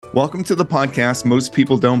Welcome to the podcast, Most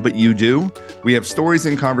People Don't, But You Do. We have stories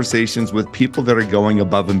and conversations with people that are going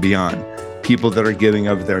above and beyond, people that are giving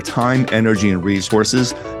of their time, energy, and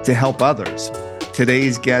resources to help others.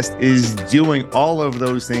 Today's guest is doing all of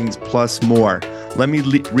those things plus more. Let me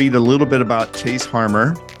read a little bit about Chase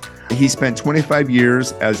Harmer. He spent 25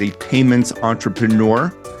 years as a payments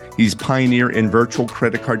entrepreneur. He's pioneer in virtual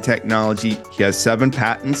credit card technology. He has 7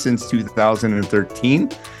 patents since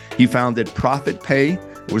 2013. He founded ProfitPay,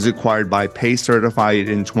 was acquired by PayCertified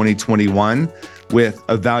in 2021 with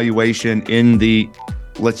a valuation in the,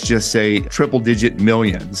 let's just say, triple-digit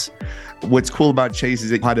millions. What's cool about Chase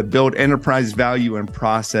is how to build enterprise value and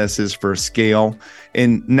processes for scale.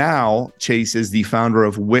 And now Chase is the founder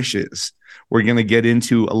of Wishes. We're going to get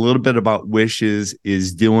into a little bit about Wishes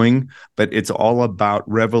is doing, but it's all about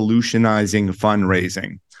revolutionizing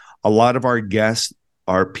fundraising. A lot of our guests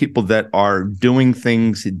are people that are doing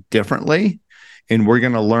things differently, and we're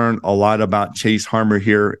going to learn a lot about Chase Harmer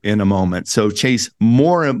here in a moment. So Chase,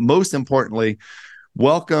 most importantly,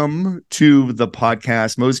 welcome to the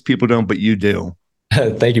podcast. Most people don't, but you do.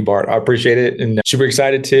 Thank you, Bart. I appreciate it. And super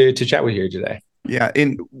excited to chat with you today. Yeah.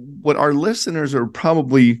 And what our listeners are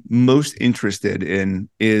probably most interested in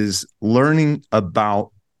is learning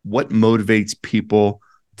about what motivates people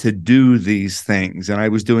to do these things. And I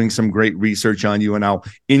was doing some great research on you, and I'll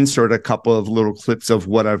insert a couple of little clips of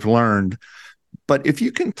what I've learned. But if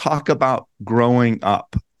you can talk about growing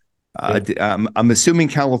up, I'm assuming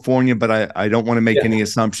California, but I don't want to make any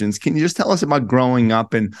assumptions. Can you just tell us about growing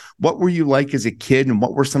up and what were you like as a kid, and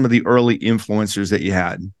what were some of the early influencers that you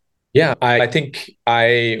had? Yeah, I think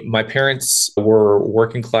my parents were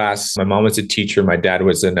working class. My mom was a teacher. My dad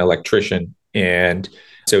was an electrician. And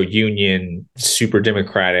so union, super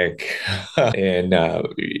democratic. And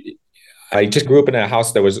I just grew up in a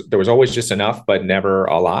house there was always just enough, but never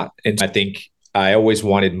a lot. And I think I always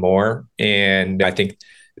wanted more. And I think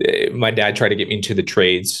my dad tried to get me into the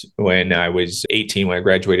trades when I was 18. When I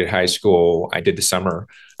graduated high school, I did the summer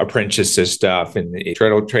apprenticeship stuff, and it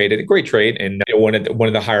traded a great trade, and one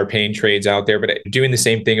of the higher paying trades out there. But doing the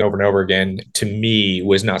same thing over and over again, to me,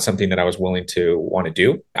 was not something that I was willing to want to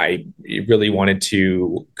do. I really wanted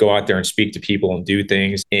to go out there and speak to people and do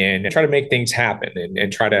things and try to make things happen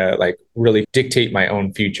and try to really dictate my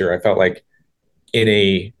own future. I felt like in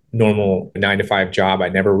a normal 9-to-5 job, I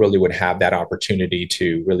never really would have that opportunity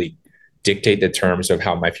to really dictate the terms of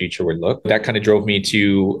how my future would look. That kind of drove me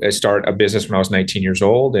to start a business when I was 19 years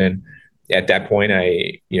old. And at that point,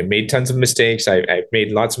 I made tons of mistakes. I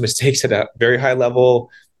made lots of mistakes at a very high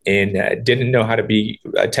level, and didn't know how to be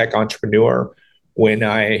a tech entrepreneur when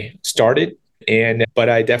I started. But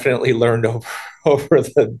I definitely learned over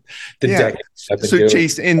the decades. So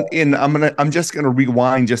Chase, and I'm just gonna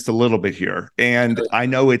rewind just a little bit here. And I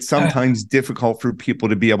know it's sometimes difficult for people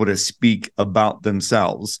to be able to speak about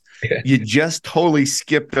themselves. Yeah. You just totally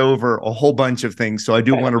skipped over a whole bunch of things. So I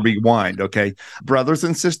do want to rewind. Okay. Brothers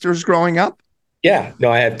and sisters growing up? Yeah.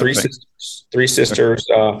 No, I had three sisters,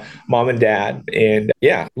 mom and dad. And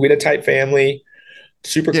yeah, we had a tight family.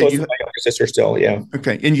 Super close to my younger sister still. Yeah.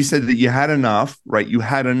 Okay. And you said that you had enough, right? You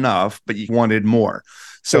had enough, but you wanted more.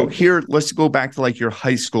 So here, let's go back to your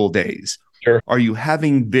high school days. Sure. Are you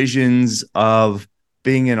having visions of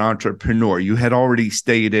being an entrepreneur? You had already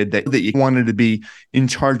stated that you wanted to be in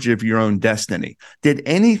charge of your own destiny. Did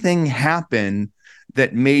anything happen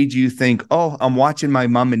that made you think, oh, I'm watching my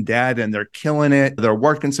mom and dad and they're killing it. They're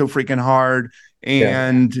working so freaking hard,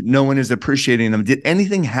 and no one is appreciating them. Did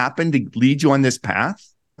anything happen to lead you on this path?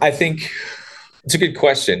 I think it's a good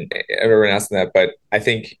question. Everyone asking that, but I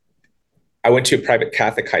think I went to a private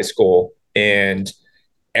Catholic high school, and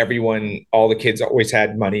all the kids always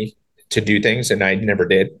had money to do things, and I never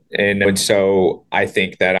did. And so I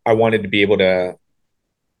think that I wanted to be able to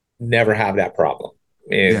never have that problem.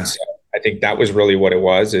 And so I think that was really what it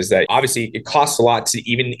was, is that obviously it costs a lot to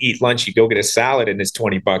even eat lunch. You go get a salad and it's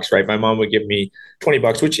 $20, right? My mom would give me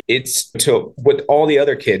 $20, which it's to with all the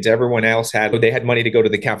other kids, everyone else they had money to go to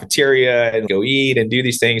the cafeteria and go eat and do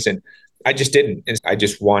these things. And I just didn't. And I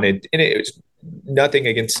just wanted, and it was nothing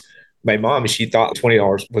against my mom. She thought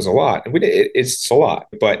 $20 was a lot. And it's a lot.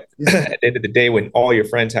 But at the end of the day, when all your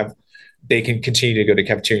friends they can continue to go to the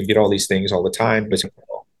cafeteria and get all these things all the time. But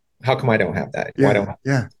how come I don't have that? Why don't I have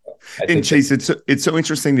that? And Chase, it's so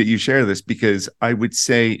interesting that you share this, because I would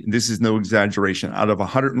say this is no exaggeration. Out of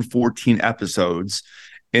 114 episodes,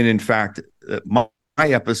 and in fact, my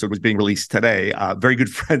episode was being released today. A very good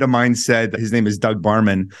friend of mine said, his name is Doug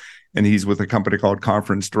Barman, and he's with a company called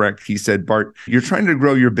Conference Direct. He said, Bart, you're trying to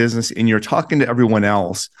grow your business and you're talking to everyone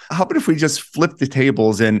else. How about if we just flip the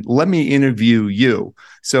tables and let me interview you?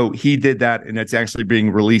 So he did that, and it's actually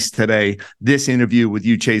being released today. This interview with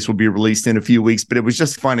you, Chase, will be released in a few weeks, but it was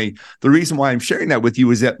just funny. The reason why I'm sharing that with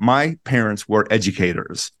you is that my parents were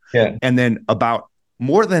educators. Yeah. And then about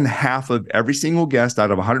more than half of every single guest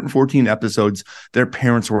out of 114 episodes, their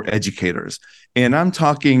parents were educators. And I'm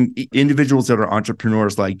talking individuals that are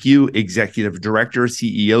entrepreneurs like you, executive directors,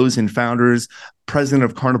 CEOs and founders, president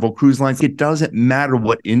of Carnival Cruise Lines. It doesn't matter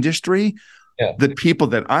what industry. Yeah. The people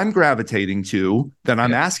that I'm gravitating to, that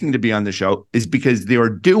I'm asking to be on the show, is because they are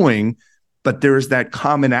doing, but there is that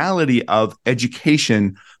commonality of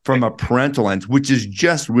education from a parental lens, which is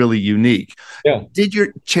just really unique. Yeah. Did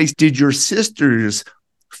your sisters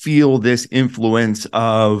feel this influence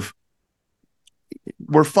of,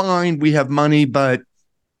 we're fine, we have money, but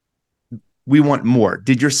we want more?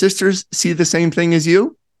 Did your sisters see the same thing as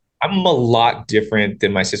you? I'm a lot different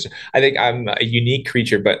than my sister. I think I'm a unique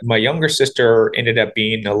creature, but my younger sister ended up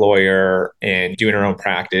being a lawyer and doing her own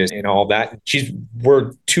practice and all that.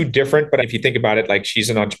 We're two different, but if you think about it, like,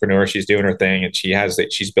 she's an entrepreneur, she's doing her thing, and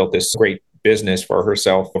she's built this great business for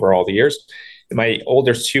herself over all the years. My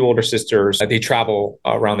two older sisters, they travel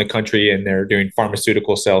around the country and they're doing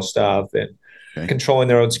pharmaceutical sales stuff and controlling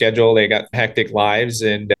their own schedule. They got hectic lives.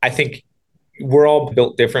 And I think we're all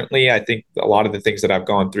built differently. I think a lot of the things that I've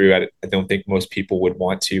gone through, I don't think most people would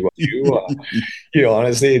want to do.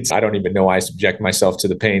 Honestly, I don't even know I subject myself to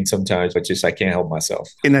the pain sometimes, but just I can't help myself.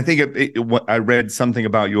 And I think I read something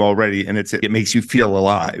about you already, and it makes you feel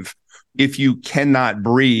alive. If you cannot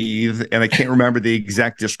breathe, and I can't remember the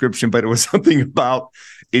exact description, but it was something about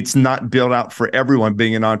it's not built out for everyone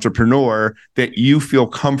being an entrepreneur, that you feel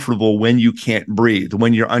comfortable when you can't breathe,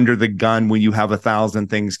 when you're under the gun, when you have 1,000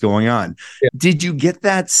 things going on. Yeah. Did you get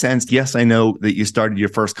that sense? Yes, I know that you started your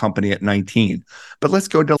first company at 19, but let's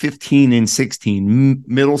go to 15 and 16,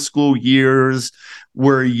 middle school years.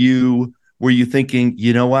 Were you thinking,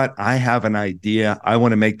 you know what, I have an idea, I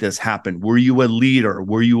want to make this happen? Were you a leader?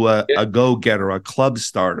 Were you a go-getter, a club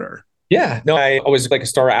starter? Yeah, no, I was like a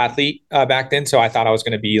star athlete back then. So I thought I was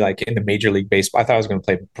going to be like in the Major League Baseball. I thought I was going to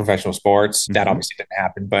play professional sports. That obviously didn't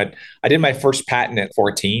happen, but I did my first patent at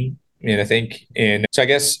 14, I think. And so I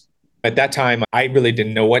guess at that time, I really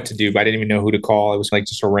didn't know what to do, but I didn't even know who to call. It was like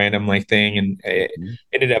just a random thing. And it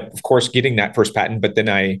ended up, of course, getting that first patent, but then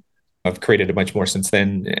I've created a bunch more since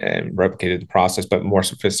then and replicated the process, but more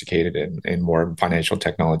sophisticated and more financial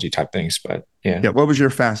technology type things. But yeah. What was your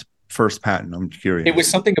first patent? I'm curious. It was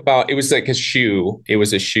something about, it was like a shoe. It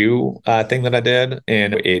was a shoe thing that I did.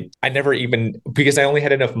 And I never even, because I only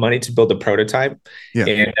had enough money to build a prototype. Yeah.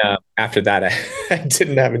 And after that, I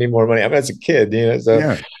didn't have any more money. I was a kid, so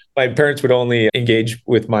yeah. My parents would only engage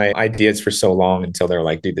with my ideas for so long until they're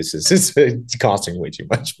like, dude, this is costing way too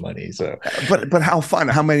much money. So, but how fun.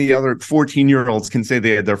 How many other 14-year-olds can say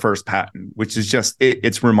they had their first patent, which is just,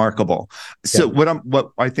 it's remarkable. So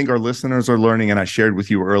what I think our listeners are learning, and I shared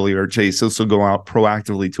with you earlier, Chase, this will go out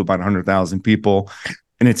proactively to about 100,000 people.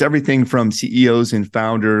 And it's everything from CEOs and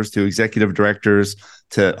founders to executive directors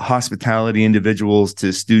to hospitality individuals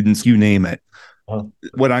to students, you name it.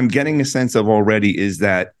 What I'm getting a sense of already is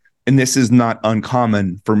that, and this is not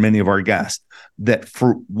uncommon for many of our guests, that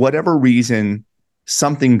for whatever reason,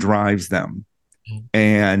 something drives them.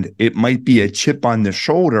 And it might be a chip on the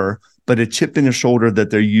shoulder, but a chip in the shoulder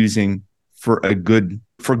that they're using for good,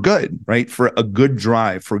 right? For a good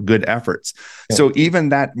drive, for good efforts. Yeah. So even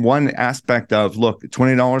that one aspect of, look,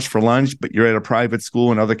 $20 for lunch, but you're at a private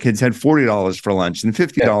school and other kids had $40 for lunch and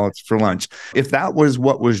 $50 for lunch. If that was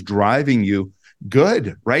what was driving you,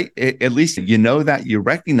 good, right? At least that, you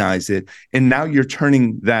recognize it. And now you're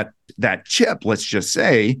turning that chip, let's just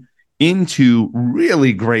say, into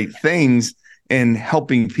really great things and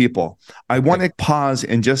helping people. I want to pause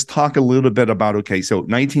and just talk a little bit about, okay, so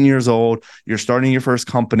 19 years old, you're starting your first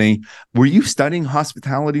company. Were you studying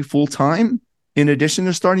hospitality full time in addition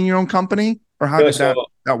to starting your own company? Or how did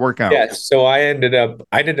that work out? Yeah, so I ended up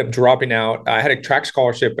dropping out. I had a track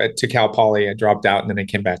scholarship to Cal Poly. I dropped out and then I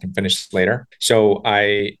came back and finished later. So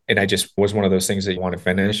I just was one of those things that you want to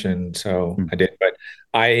finish. And so I did, but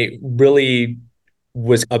I really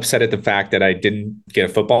was upset at the fact that I didn't get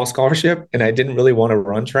a football scholarship and I didn't really want to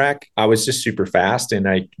run track. I was just super fast and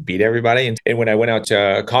I beat everybody. And when I went out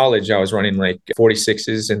to college, I was running like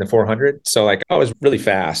 46s in the 400. So like I was really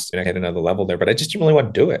fast and I had another level there, but I just didn't really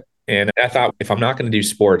want to do it. And I thought, if I'm not going to do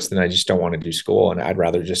sports, then I just don't want to do school. And I'd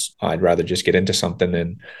rather just get into something.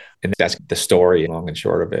 And that's the story, long and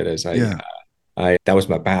short of it, is That was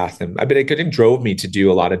my path. And I mean, it drove me to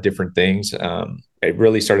do a lot of different things. I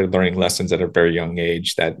really started learning lessons at a very young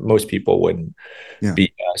age that most people wouldn't Yeah.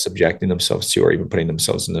 be subjecting themselves to, or even putting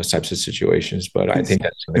themselves in those types of situations. But I think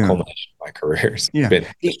that's the culmination of my career. It's been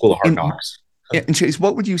the school of hard knocks. Yeah. And Chase,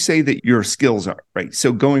 what would you say that your skills are, right?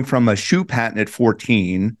 So going from a shoe patent at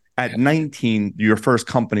 14, at 19, your first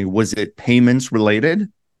company, was it payments related?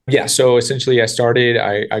 Yeah. So essentially I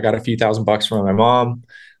got a few $1,000s from my mom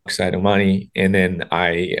because I had no money. And then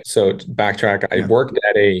so to backtrack, I worked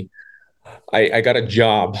at I got a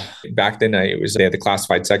job back then. They had the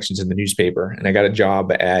classified sections in the newspaper, and I got a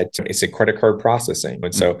job it's a credit card processing.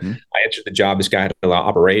 And so I entered the job. This guy had an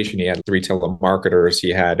operation. He had 3 telemarketers.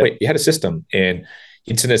 He had a system, and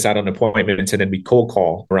he'd send us out on appointments, and then we cold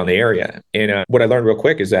call around the area. And what I learned real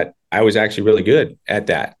quick is that I was actually really good at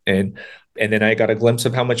that. And then I got a glimpse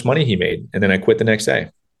of how much money he made, and then I quit the next day.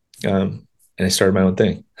 And I started my own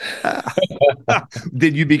thing.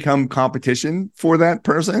 Did you become competition for that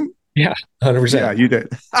person? Yeah, 100%. Yeah, you did.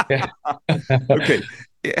 Yeah. Okay.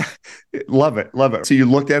 Yeah. Love it. Love it. So you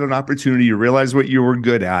looked at an opportunity, you realized what you were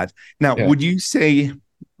good at. Now, would you say,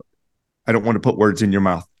 I don't want to put words in your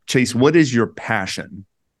mouth, Chase, what is your passion?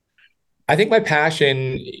 I think my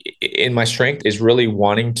passion and my strength is really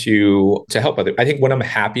wanting to help others. I think when I'm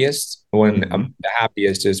happiest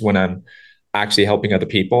is when I'm actually helping other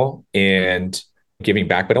people and giving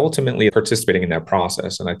back, but ultimately participating in that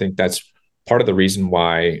process. And I think that's part of the reason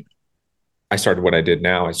why I started what I did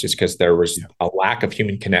now, is just because there was a lack of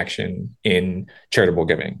human connection in charitable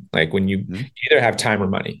giving. Like when you either have time or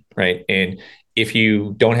money, right? And if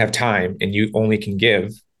you don't have time and you only can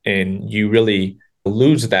give, and you really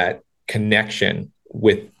lose that connection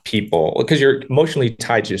with people because you're emotionally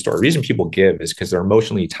tied to your story. The reason people give is because they're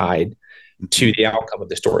emotionally tied to the outcome of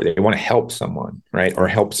the story. They want to help someone, right? Or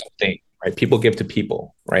help something, right? People give to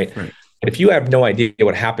people, right? But if you have no idea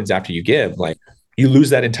what happens after you give, like, you lose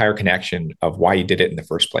that entire connection of why you did it in the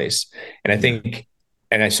first place. And I think,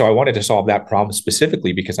 so I wanted to solve that problem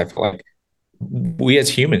specifically because I feel like we as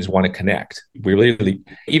humans want to connect. We really,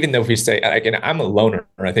 even though if we say, and I'm a loner,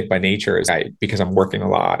 I think by nature because I'm working a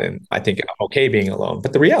lot and I think I'm okay being alone.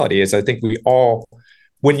 But the reality is, I think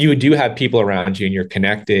when you do have people around you and you're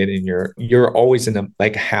connected and you're always in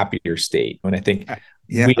a happier state. And I think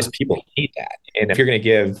we as people need that. And if you're going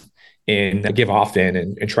to give often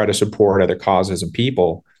and try to support other causes and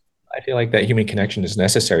people, I feel like that human connection is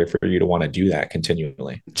necessary for you to want to do that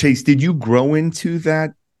continually. Chase, did you grow into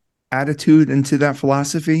that attitude, into that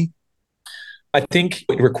philosophy? I think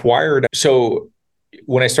it required. So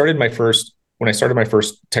when I started my first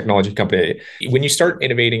technology company, when you start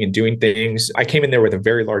innovating and doing things, I came in there with a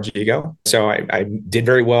very large ego. So I did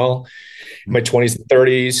very well in my 20s and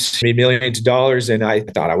 30s, made millions of dollars. And I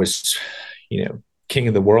thought I was, king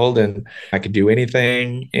of the world and I could do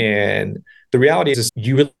anything. And the reality is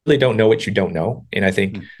you really don't know what you don't know. And I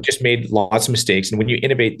think just made lots of mistakes. And when you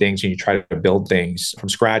innovate things and you try to build things from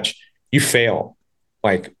scratch, you fail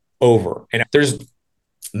over. And there's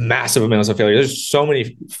massive amounts of failure. There's so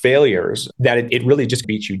many failures that it really just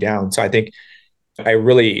beats you down. So I think I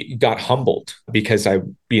really got humbled because I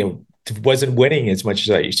wasn't winning as much as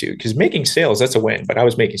I used to. Because making sales, that's a win. But I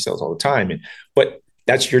was making sales all the time. But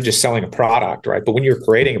you're just selling a product, right? But when you're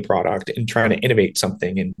creating a product and trying to innovate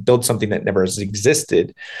something and build something that never has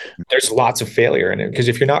existed, there's lots of failure in it. Because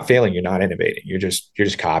if you're not failing, you're not innovating. You're just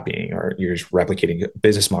copying or you're just replicating a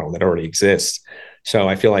business model that already exists. So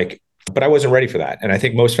I feel like, but I wasn't ready for that. And I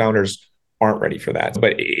think most founders aren't ready for that.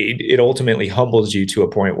 But it ultimately humbles you to a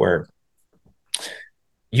point where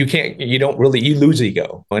you lose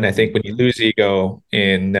ego. And I think when you lose ego,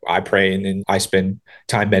 and I pray and then I spend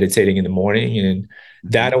time meditating in the morning, and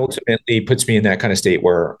that ultimately puts me in that kind of state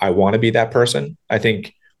where I want to be that person. I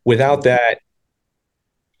think without that,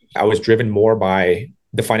 I was driven more by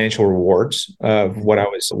the financial rewards of what I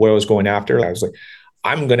was going after. I was like,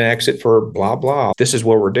 I'm going to exit for blah, blah. This is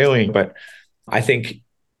what we're doing. But I think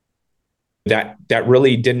that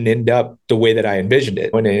really didn't end up the way that I envisioned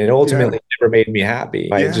it. And it ultimately never made me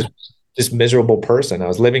happy. I was just miserable person. I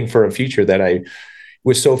was living for a future that I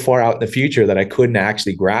was so far out in the future that I couldn't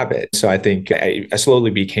actually grab it. So I think I slowly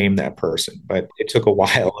became that person, but it took a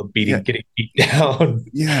while of getting beat down.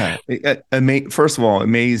 Yeah. First of all,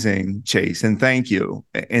 amazing, Chase. And thank you.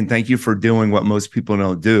 And thank you for doing what most people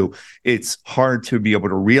don't do. It's hard to be able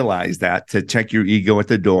to realize that, to check your ego at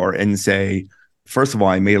the door and say, first of all,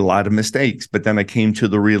 I made a lot of mistakes, but then I came to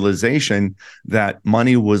the realization that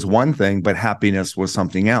money was one thing, but happiness was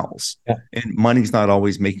something else. Yeah. And money's not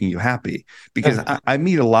always making you happy, because I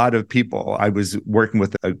meet a lot of people. I was working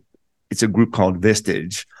with it's a group called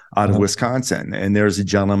Vistage, out of Wisconsin. And there's a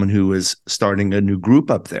gentleman who is starting a new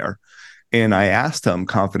group up there. And I asked him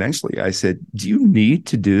confidentially, I said, do you need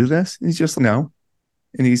to do this? And he's just, no.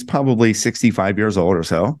 And he's probably 65 years old or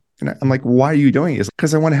so. And I'm like, why are you doing this?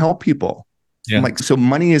 Because I want to help people. Yeah. I'm like, so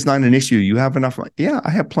money is not an issue. You have enough money? Yeah,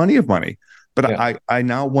 I have plenty of money, but I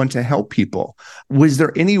now want to help people. Was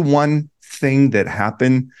there any one thing that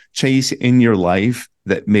happened, Chase, in your life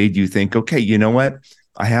that made you think, okay, you know what?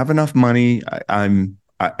 I have enough money.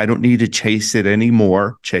 I don't need to chase it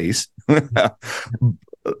anymore, Chase.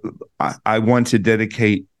 I want to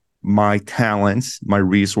dedicate my talents, my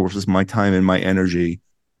resources, my time, and my energy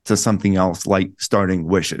to something else, like starting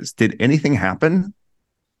Wishes. Did anything happen?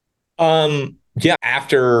 Yeah,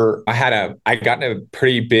 after I got in a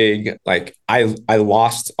pretty big, I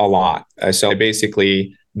lost a lot. So I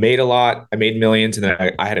basically made a lot, I made millions, and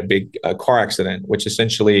then I had a big car accident, which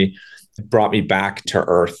essentially brought me back to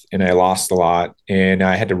earth, and I lost a lot, and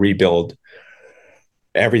I had to rebuild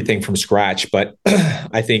everything from scratch. But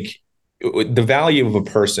I think the value of a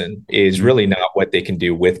person is really not what they can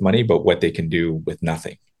do with money, but what they can do with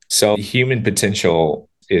nothing. So human potential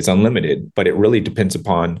is unlimited, but it really depends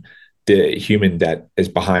upon the human that is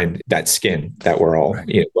behind that skin that we're all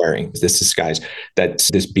wearing, this disguise,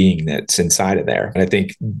 that's this being that's inside of there. And I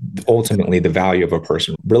think ultimately the value of a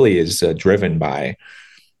person really is driven by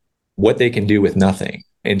what they can do with nothing.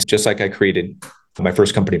 And just like I created my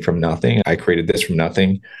first company from nothing, I created this from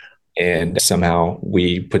nothing. And somehow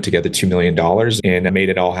we put together $2 million and I made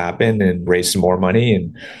it all happen and raised some more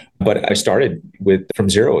money. But I started from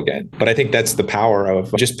zero again. But I think that's the power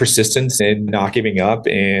of just persistence and not giving up.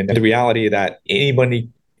 And the reality that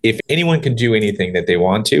if anyone can do anything that they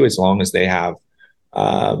want to, as long as they have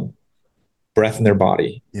breath in their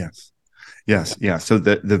body. Yes. Yeah. So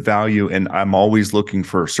the value, and I'm always looking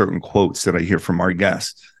for certain quotes that I hear from our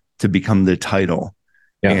guests to become the title.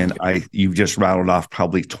 Yeah. And you've just rattled off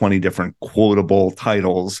probably 20 different quotable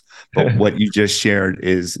titles, but what you just shared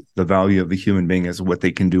is the value of a human being is what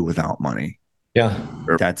they can do without money. Yeah.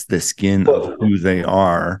 That's the skin of who they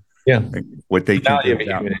are. Yeah. What they can do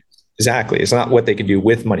without. Exactly. It's not what they can do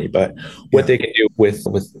with money, but what they can do with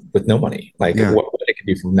no money, what they can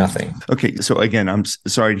do from nothing. Okay. So again, I'm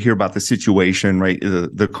sorry to hear about the situation, right?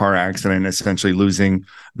 The car accident, essentially losing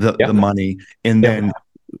the money. And then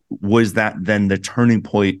was that then the turning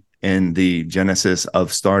point in the genesis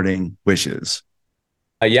of starting Wishes?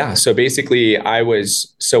 Yeah. So basically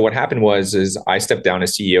what happened was I stepped down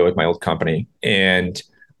as CEO of my old company, and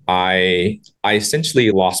I essentially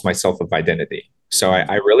lost my sense of identity. So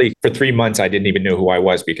I really, for 3 months, I didn't even know who I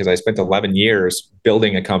was, because I spent 11 years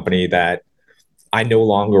building a company that I no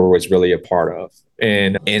longer was really a part of.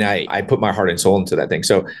 And I put my heart and soul into that thing.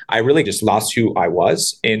 So I really just lost who I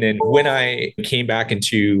was. And then when I came back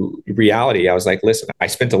into reality, I was like, listen, I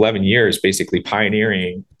spent 11 years basically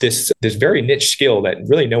pioneering this very niche skill that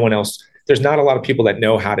really no one else, there's not a lot of people that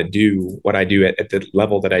know how to do what I do at the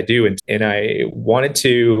level that I do. And I wanted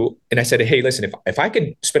to, and I said, hey, listen, if I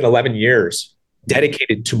could spend 11 years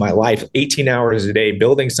dedicated to my life, 18 hours a day,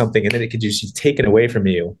 building something, and then it could just be taken away from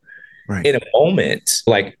you in a moment,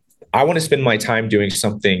 I want to spend my time doing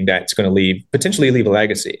something that's going to potentially leave a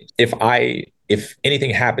legacy. If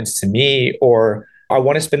anything happens to me, or I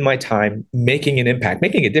want to spend my time making an impact,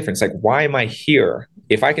 making a difference. Why am I here?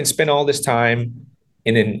 If I can spend all this time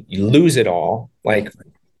and then you lose it all,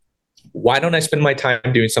 why don't I spend my time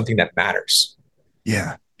doing something that matters?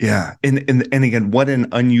 Yeah. Yeah. And again, what an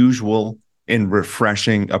unusual and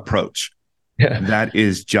refreshing approach. Yeah. That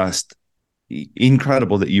is just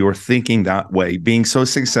incredible that you are thinking that way, being so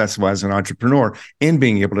successful as an entrepreneur and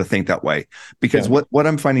being able to think that way. Because what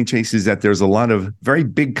I'm finding, Chase, is that there's a lot of very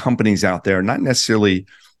big companies out there, not necessarily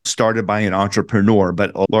started by an entrepreneur,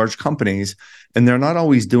 but large companies, and they're not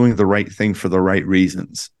always doing the right thing for the right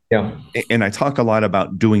reasons. Yeah. And I talk a lot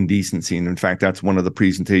about doing decency. And in fact, that's one of the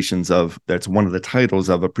titles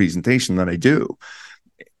of a presentation that I do.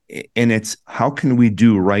 And it's how can we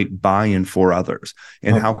do right by and for others?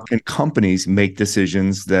 And how can companies make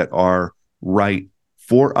decisions that are right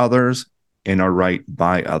for others and are right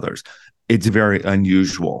by others? It's very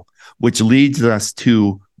unusual, which leads us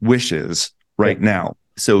to Wishes right now.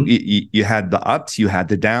 So you had the ups, you had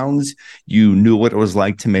the downs, you knew what it was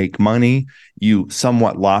like to make money, you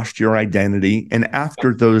somewhat lost your identity. And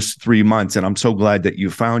after those 3 months, and I'm so glad that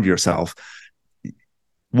you found yourself,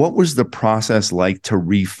 what was the process like to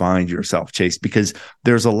re-find yourself, Chase? Because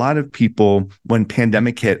there's a lot of people, when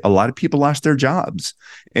pandemic hit, a lot of people lost their jobs.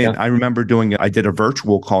 And I remember I did a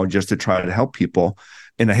virtual call just to try to help people.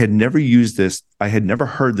 And I had never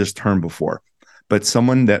heard this term before, but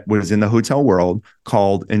someone that was in the hotel world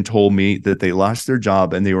called and told me that they lost their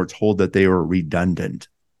job and they were told that they were redundant.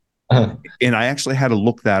 Uh-huh. And I actually had to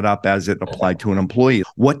look that up as it applied to an employee.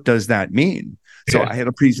 What does that mean? So I had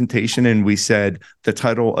a presentation and we said the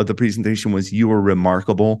title of the presentation was "You Are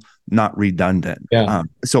Remarkable, Not Redundant." Yeah.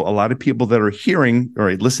 So a lot of people that are hearing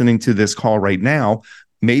or listening to this call right now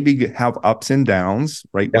maybe have ups and downs,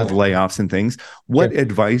 right, with layoffs and things. What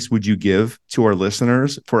advice would you give to our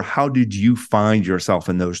listeners for how did you find yourself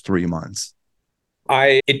in those 3 months?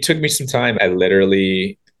 It took me some time.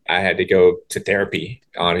 I had to go to therapy,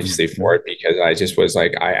 honestly, for it, because I just was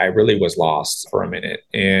like, I really was lost for a minute.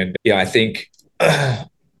 And yeah, I think,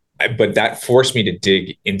 but that forced me to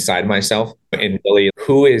dig inside myself and really,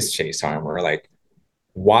 who is Chase Harmer? Like,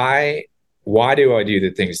 why do I do the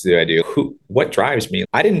things that I do? What drives me?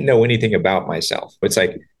 I didn't know anything about myself. It's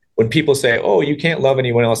like when people say, oh, you can't love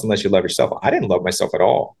anyone else unless you love yourself. I didn't love myself at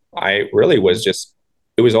all. I really was just,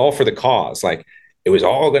 it was all for the cause. Like, it was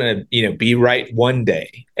all going to, be right one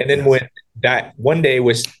day. And then when that one day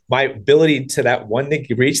was, my ability to that one day,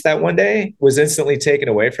 reach that one day was instantly taken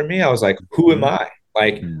away from me. I was like, who am I?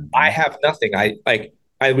 Like, I have nothing.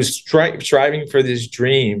 I was striving for this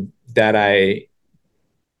dream that I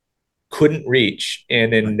couldn't reach.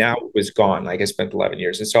 And then now it was gone. Like, I spent 11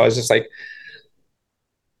 years. And so I was just like,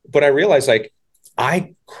 but I realized, like,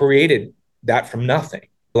 I created that from nothing.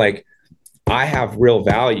 Like, I have real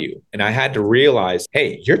value. And I had to realize,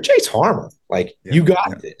 hey, you're Chase Harmer. Like, you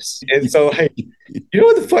got this. And so, like, you know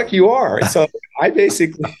what the fuck you are. So I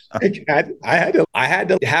basically, I had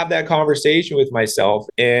to have that conversation with myself,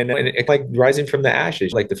 and it, like rising from the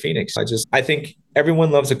ashes, like the Phoenix. I think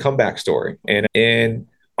everyone loves a comeback story. And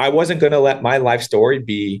I wasn't going to let my life story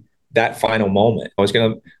be that final moment.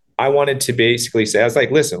 I wanted to basically say, I was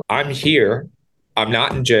like, listen, I'm here. I'm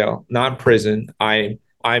not in jail, not in prison. I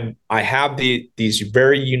have these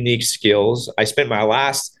very unique skills. I spent my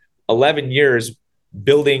last 11 years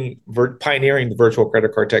pioneering the virtual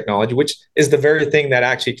credit card technology, which is the very thing that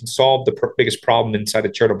actually can solve the biggest problem inside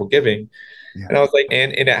of charitable giving. Yeah. And I was like,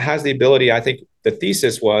 and it has the ability, I think the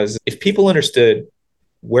thesis was, if people understood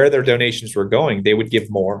where their donations were going, they would give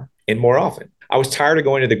more and more often. I was tired of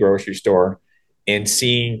going to the grocery store and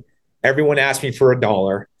seeing everyone ask me for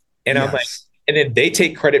 $1. And I'm like, and then they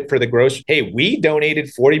take credit for the grocery. Hey, we donated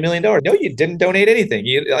 $40 million. No, you didn't donate anything.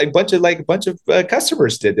 A bunch of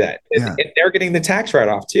customers did that. And they're getting the tax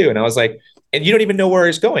write-off too. And I was like, and you don't even know where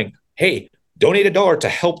it's going. Hey, donate $1 to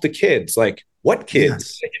help the kids. Like, what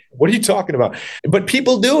kids? Yes. What are you talking about? But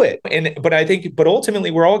people do it. But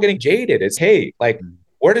ultimately we're all getting jaded. It's, hey, like,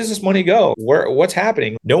 where does this money go? What's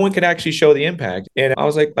happening? No one can actually show the impact. And I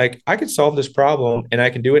was like, I could solve this problem, and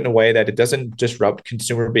I can do it in a way that it doesn't disrupt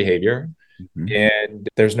consumer behavior. And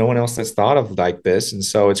there's no one else that's thought of like this. And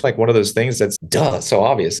so it's like one of those things that's so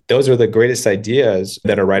obvious. Those are the greatest ideas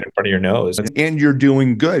that are right in front of your nose. And you're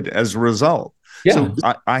doing good as a result. Yeah. So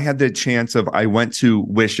I had the chance I went to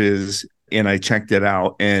Wishes and I checked it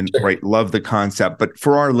out and love the concept. But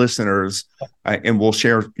for our listeners, and we'll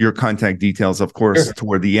share your contact details, of course,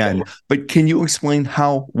 toward the end. But can you explain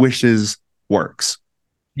how Wishes works?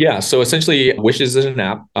 Yeah. So essentially, Wishes is an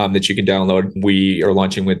app that you can download. We are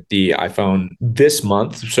launching with the iPhone this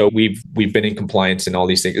month. So we've been in compliance and all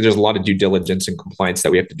these things. There's a lot of due diligence and compliance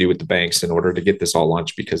that we have to do with the banks in order to get this all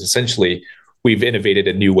launched, because essentially we've innovated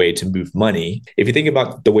a new way to move money. If you think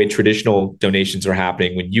about the way traditional donations are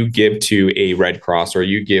happening, when you give to a Red Cross or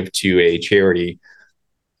you give to a charity,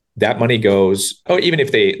 that money goes, even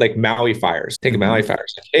if they, like Maui fires, think of Maui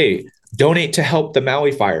fires. Hey, donate to help the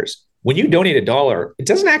Maui fires. When you donate $1, it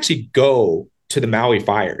doesn't actually go to the Maui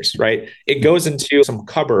fires, right? It goes into some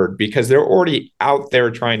cupboard because they're already out there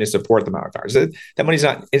trying to support the Maui fires. That money's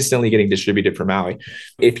not instantly getting distributed from Maui.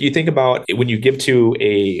 If you think about it, when you give to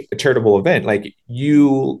a charitable event, like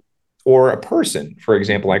you or a person, for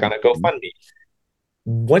example, like on a GoFundMe,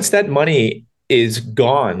 once that money is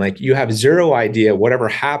gone, like you have zero idea whatever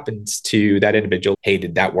happens to that individual. Hey,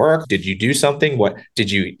 did that work? Did you do something? Did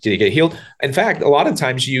you get healed? In fact, a lot of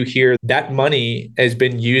times you hear that money has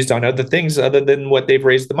been used on other things other than what they've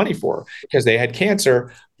raised the money for, because they had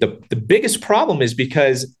cancer. The biggest problem is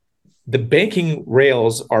because the banking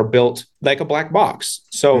rails are built like a black box.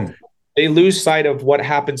 So they lose sight of what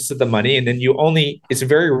happens to the money. And then it's a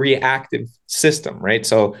very reactive system, right?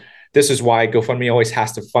 So this is why GoFundMe always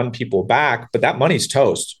has to fund people back, but that money's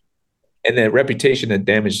toast, and the reputation and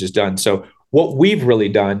damage is done. So what we've really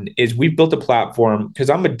done is we've built a platform, because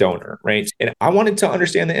I'm a donor, right? And I wanted to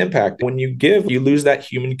understand the impact. When you give, you lose that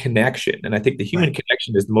human connection. And I think the human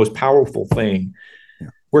connection is the most powerful thing. Yeah.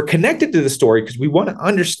 We're connected to the story because we want to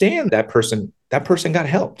understand that person that person got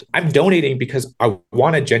helped. I'm donating because I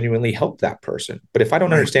want to genuinely help that person. But if I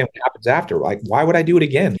don't understand what happens after, like, why would I do it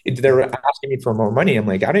again? They're asking me for more money. I'm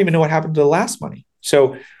like, I don't even know what happened to the last money.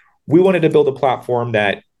 So we wanted to build a platform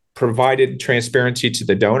that provided transparency to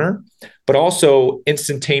the donor, but also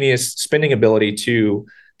instantaneous spending ability to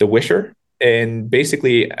the wisher, and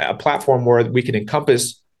basically a platform where we can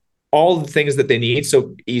encompass all the things that they need.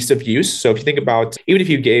 So ease of use. So if you think about, even if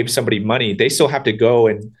you gave somebody money, they still have to go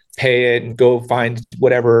and pay it and go find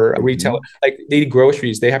whatever retailer, like they need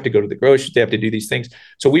groceries, they have to go to the grocery, they have to do these things.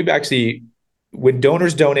 So we've actually, when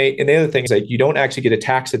donors donate, and the other thing is like you don't actually get a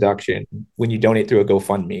tax deduction when you donate through a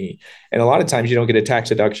GoFundMe. And a lot of times you don't get a tax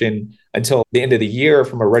deduction until the end of the year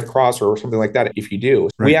from a Red Cross or something like that. If you do,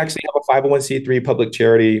 we actually have a 501c3 public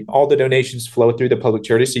charity. All the donations flow through the public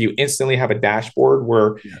charity. So you instantly have a dashboard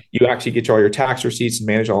where you actually get all your tax receipts and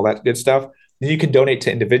manage all that good stuff. Then you can donate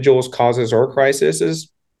to individuals, causes, or crises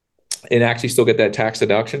and actually still get that tax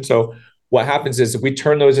deduction. So what happens is we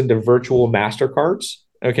turn those into virtual MasterCards.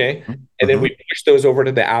 Okay. And then we push those over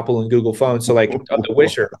to the Apple and Google phone. So like the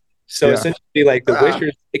wisher. So essentially like the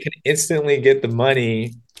wishers, they can instantly get the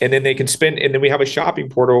money and then they can spend. And then we have a shopping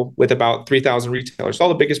portal with about 3,000 retailers. All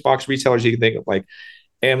the biggest box retailers you can think of, like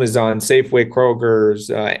Amazon, Safeway, Kroger's,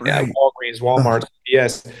 Walgreens, Walmart,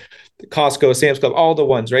 yes, Costco, Sam's Club, all the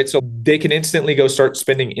ones, right? So they can instantly go start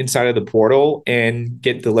spending inside of the portal and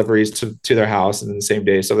get deliveries to their house in the same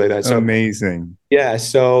day, stuff like that. So amazing. Yeah.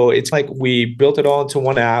 So it's like we built it all into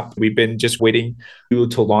one app. We've been just waiting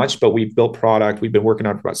to launch, but we built product. We've been working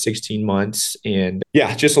on it for about 16 months. And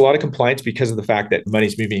yeah, just a lot of compliance because of the fact that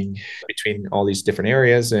money's moving between all these different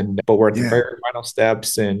areas. But we're at the very final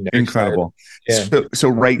steps and incredible. So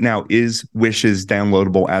right now, is Wishes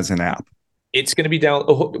downloadable as an app? It's going to be down.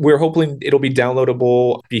 We're hoping it'll be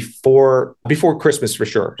downloadable before Christmas for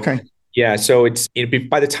sure. Okay. Yeah. So it'll be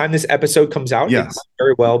by the time this episode comes out. Yes. It might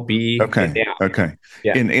very well be. Okay. Okay.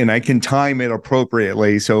 Yeah. And I can time it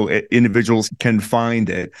appropriately so individuals can find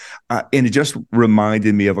it. And it just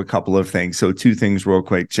reminded me of a couple of things. So 2 things real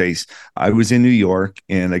quick, Chase. I was in New York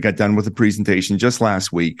and I got done with a presentation just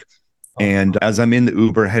last week. And as I'm in the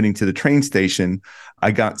Uber heading to the train station,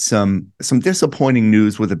 I got some disappointing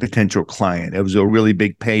news with a potential client. It was a really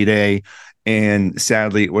big payday. And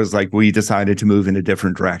sadly, it was like we decided to move in a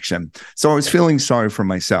different direction. So I was feeling sorry for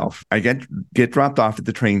myself. I get dropped off at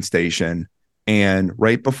the train station. And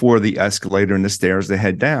right before the escalator and the stairs to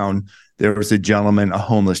head down, there was a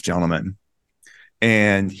homeless gentleman.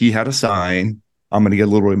 And he had a sign. I'm going to get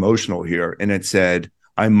a little emotional here. And it said,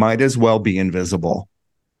 "I might as well be invisible."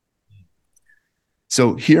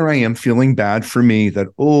 So here I am feeling bad for me that,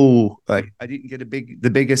 I didn't get the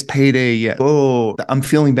biggest payday yet. I'm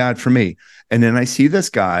feeling bad for me. And then I see this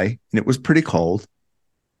guy, and it was pretty cold,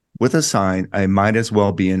 with a sign, "I might as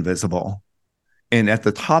well be invisible." And at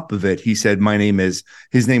the top of it, he said,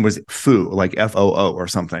 his name was Foo, like FOO or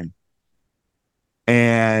something.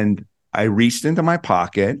 And I reached into my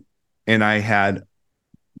pocket and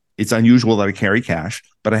it's unusual that I carry cash,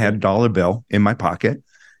 but I had a dollar bill in my pocket.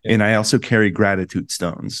 And I also carry gratitude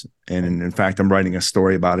stones. And in fact, I'm writing a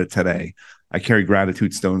story about it today. I carry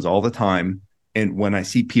gratitude stones all the time. And when I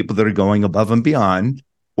see people that are going above and beyond,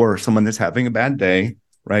 or someone that's having a bad day,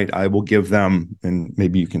 right, I will give them, and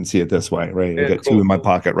maybe you can see it this way, right? I got 2 in my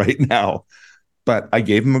pocket right now. But I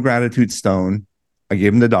gave him a gratitude stone. I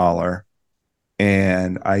gave him the $1.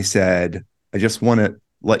 And I said, I just want to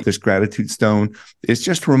let this gratitude stone, it's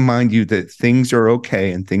just to remind you that things are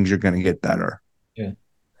okay and things are going to get better. Yeah.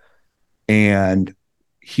 And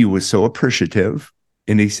he was so appreciative.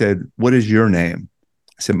 And he said, "What is your name?"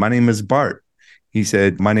 I said, "My name is Bart." He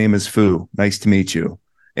said, "My name is Foo. Nice to meet you."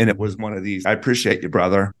 And it was one of these, "I appreciate you,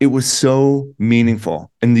 brother." It was so meaningful.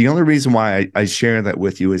 And the only reason why I share that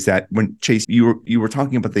with you is that when Chase, you were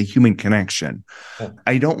talking about the human connection.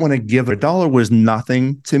 I don't want to give $1 was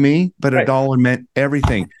nothing to me, but $1 meant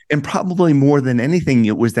everything. And probably more than anything,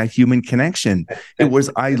 it was that human connection. It was,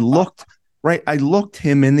 I looked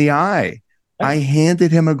him in the eye. I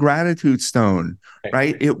handed him a gratitude stone,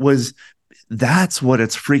 right? That's what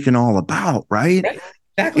it's freaking all about, right?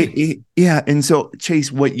 Exactly. And so,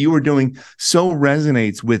 Chase, what you were doing so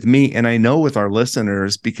resonates with me, and I know with our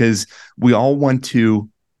listeners, because we all want to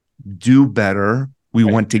do better. We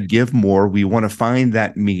want to give more. We want to find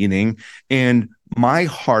that meaning. And my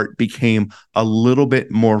heart became a little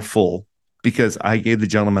bit more full because I gave the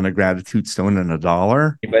gentleman a gratitude stone and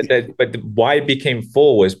 $1. But why it became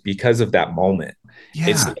full was because of that moment.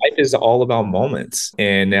 Life is all about moments.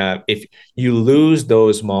 And if you lose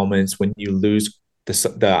those moments, when you lose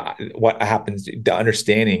the what happens, the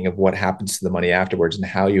understanding of what happens to the money afterwards and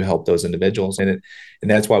how you help those individuals. And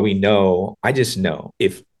that's why we know, I just know,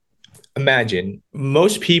 if imagine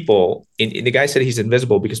most people, and the guy said he's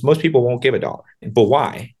invisible because most people won't give $1. But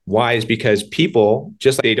why? Why is because people,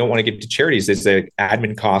 just like they don't want to give to charities, it's the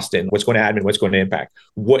admin cost and what's going to admin, what's going to impact.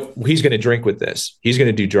 What he's going to drink with this, he's going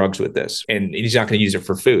to do drugs with this, and he's not going to use it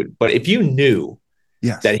for food. But if you knew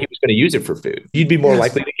that he was going to use it for food, you'd be more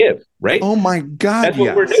likely to give, right? Oh my God. That's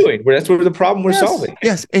what we're doing. That's what the problem we're solving.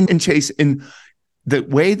 Yes. And Chase, in the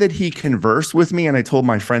way that he conversed with me, and I told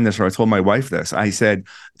my friend this, or I told my wife this, I said,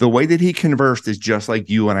 the way that he conversed is just like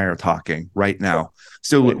you and I are talking right now.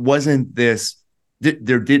 So it wasn't this,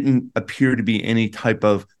 there didn't appear to be any type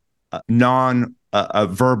of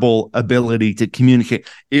verbal ability to communicate.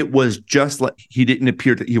 It was just like, he didn't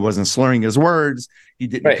appear that he wasn't slurring his words. He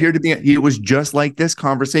didn't appear to be, it was just like this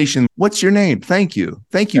conversation. What's your name? Thank you.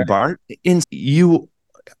 Thank you, Bart. And you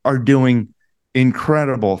are doing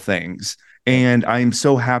incredible things. And I'm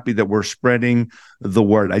so happy that we're spreading the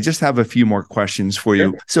word. I just have a few more questions for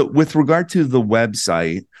you. So with regard to the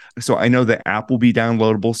website, so I know the app will be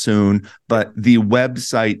downloadable soon, but the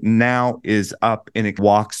website now is up and it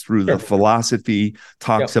walks through the philosophy,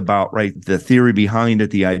 talks about, the theory behind it,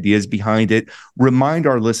 the ideas behind it. Remind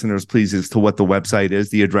our listeners, please, as to what the website is,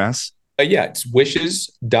 the address. It's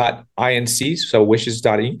wishes.inc, so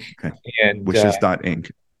wishes.inc. Okay. And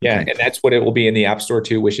wishes.inc. Yeah, and that's what it will be in the App Store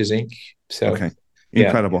too, Wishes Inc. So,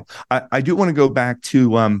 incredible. I do want to go back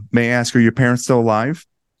to, may I ask, are your parents still alive?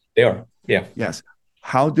 They are, yeah. Yes.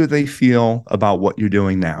 How do they feel about what you're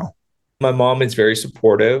doing now? My mom is very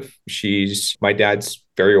supportive. My dad's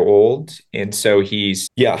very old. And so he's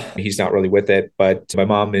not really with it, but my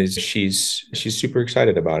mom she's super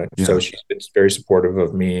excited about it. Yeah. So she's been very supportive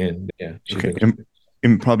of me. And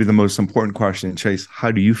and probably the most important question, Chase, how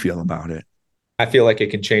do you feel about it? I feel like it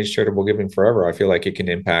can change charitable giving forever. I feel like it can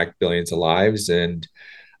impact billions of lives, and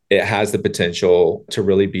it has the potential to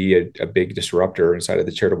really be a big disruptor inside of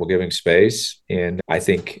the charitable giving space. And I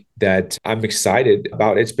think that I'm excited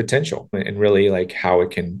about its potential and really like how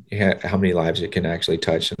many lives it can actually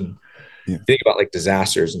touch. And think about like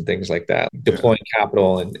disasters and things like that, deploying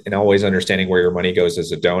capital and always understanding where your money goes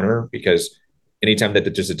as a donor, because anytime that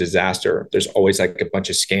there's a disaster, there's always like a bunch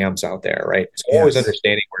of scams out there, right? So always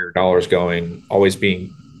understanding where your dollar's going, always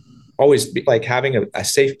like having a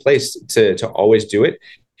safe place to always do it.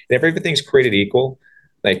 And if everything's created equal,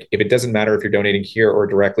 like if it doesn't matter if you're donating here or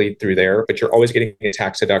directly through there, but you're always getting a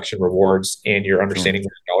tax deduction rewards and you're understanding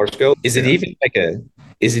where your dollars go. Is it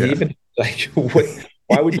even like what?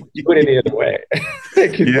 Why would you do it any other way?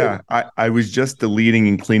 I was just deleting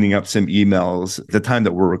and cleaning up some emails. The time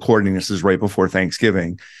that we're recording this is right before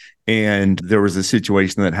Thanksgiving. And there was a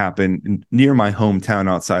situation that happened near my hometown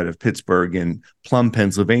outside of Pittsburgh in Plum,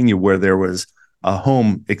 Pennsylvania, where there was a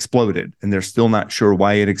home exploded, and they're still not sure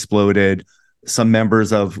why it exploded. Some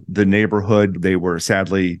members of the neighborhood, they were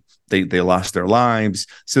sadly, they lost their lives.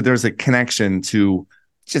 So there's a connection to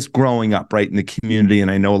just growing up right in the community. And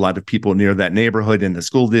I know a lot of people near that neighborhood in the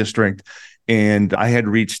school district. And I had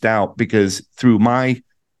reached out because through my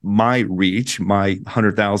reach, my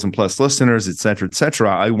 100,000 plus listeners, et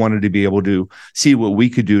cetera, I wanted to be able to see what we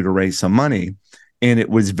could do to raise some money. And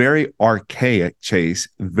it was very archaic, Chase,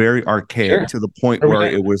 very archaic to the point where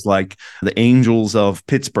it was like the Angels of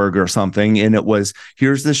Pittsburgh or something. And it was,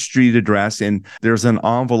 here's the street address, and there's an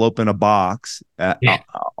envelope in a box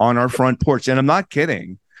on our front porch. And I'm not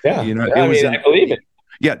kidding. Yeah. I believe it.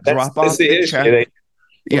 Yeah. Drop off the check.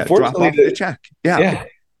 Drop off the check. Yeah.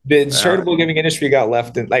 The charitable giving industry got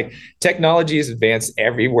left, and like technology is advanced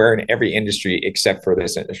everywhere in every industry except for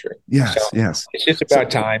this industry. Yes. It's just about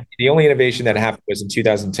time. The only innovation that happened was in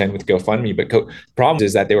 2010 with GoFundMe, but the problem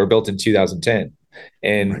is that they were built in 2010,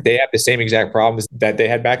 and they have the same exact problems that they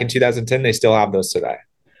had back in 2010. They still have those today.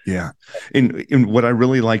 Yeah. And what I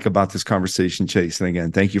really like about this conversation, Chase, and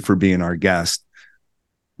again, thank you for being our guest.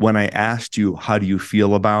 When I asked you, how do you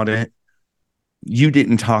feel about it? You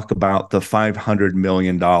didn't talk about the $500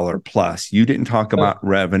 million plus. You didn't talk about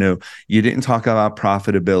revenue. You didn't talk about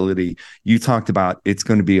profitability. You talked about it's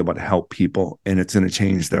going to be able to help people and it's going to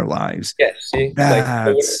change their lives. Yes. See,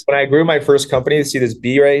 like when I grew my first company, see this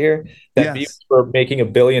B right here? That B was for making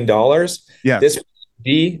 $1 billion. Yes. This was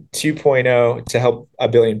B 2.0 to help 1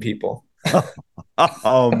 billion people.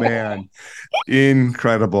 Oh man,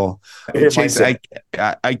 incredible. Chase,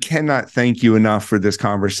 I cannot thank you enough for this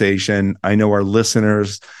conversation. I know our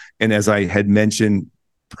listeners, and as I had mentioned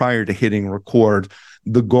prior to hitting record,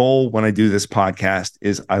 the goal when I do this podcast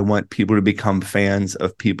is I want people to become fans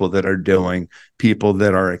of people that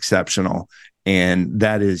are exceptional. And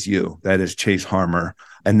that is you. That is Chase Harmer.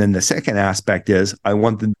 And then the second aspect is I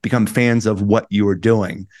want them to become fans of what you are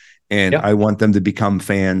doing. And I want them to become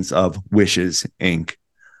fans of Wishes, Inc.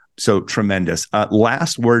 So tremendous.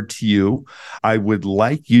 Last word to you. I would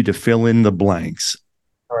like you to fill in the blanks.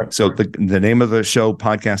 All right. So the name of the show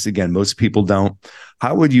podcast, again, most people don't.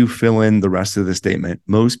 How would you fill in the rest of the statement?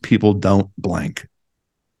 Most people don't blank.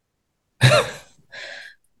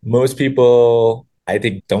 Most people, I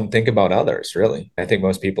think, don't think about others, really. I think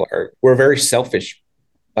most people we're very selfish,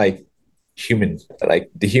 like human, like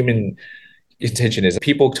the human intention is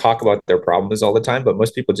people talk about their problems all the time, but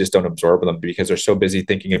most people just don't absorb them because they're so busy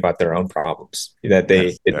thinking about their own problems that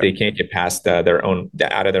they can't get past their own,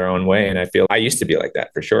 out of their own way. And I feel I used to be like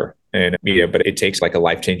that for sure. And but it takes like a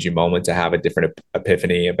life-changing moment to have a different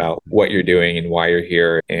epiphany about what you're doing and why you're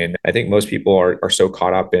here. And I think most people are so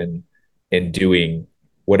caught up in doing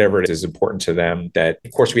whatever it is important to them that,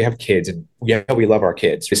 of course, we have kids and we love our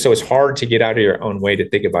kids. So it's hard to get out of your own way to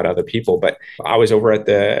think about other people. But I was over at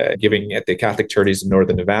the giving at the Catholic Charities in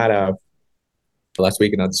Northern Nevada last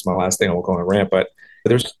week, and that's my last thing. I won't go on a rant, but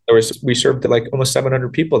we served like almost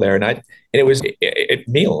 700 people there, and it was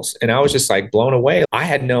meals, and I was just like blown away. I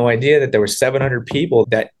had no idea that there were 700 people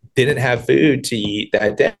that didn't have food to eat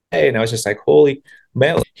that day, and I was just like, holy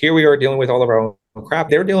man, here we are dealing with all of our own crap.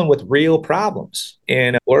 They're dealing with real problems,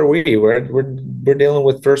 and we're dealing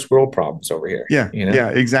with first world problems over here. Yeah,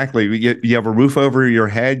 exactly. You have a roof over your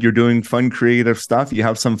head. You're doing fun, creative stuff. You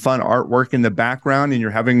have some fun artwork in the background, and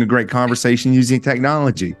you're having a great conversation using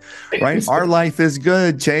technology. Right? Our life is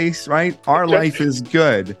good, Chase. Right? Our life is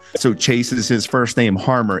good. So Chase is his first name,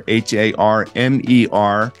 Harmer,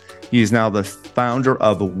 Harmer. He is now the founder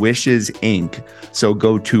of Wishes, Inc. So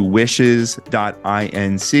go to wishes.inc.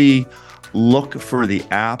 Look for the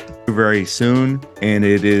app very soon, and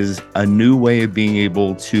it is a new way of being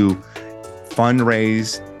able to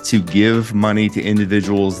fundraise, to give money to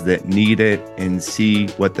individuals that need it and see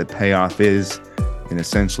what the payoff is and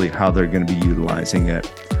essentially how they're going to be utilizing it.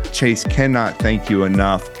 Chase, cannot thank you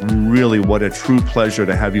enough. Really, what a true pleasure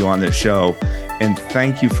to have you on this show. And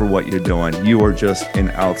thank you for what you're doing. You are just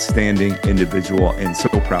an outstanding individual and so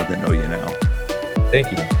proud to know you now.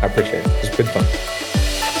 Thank you. I appreciate it. It's been fun.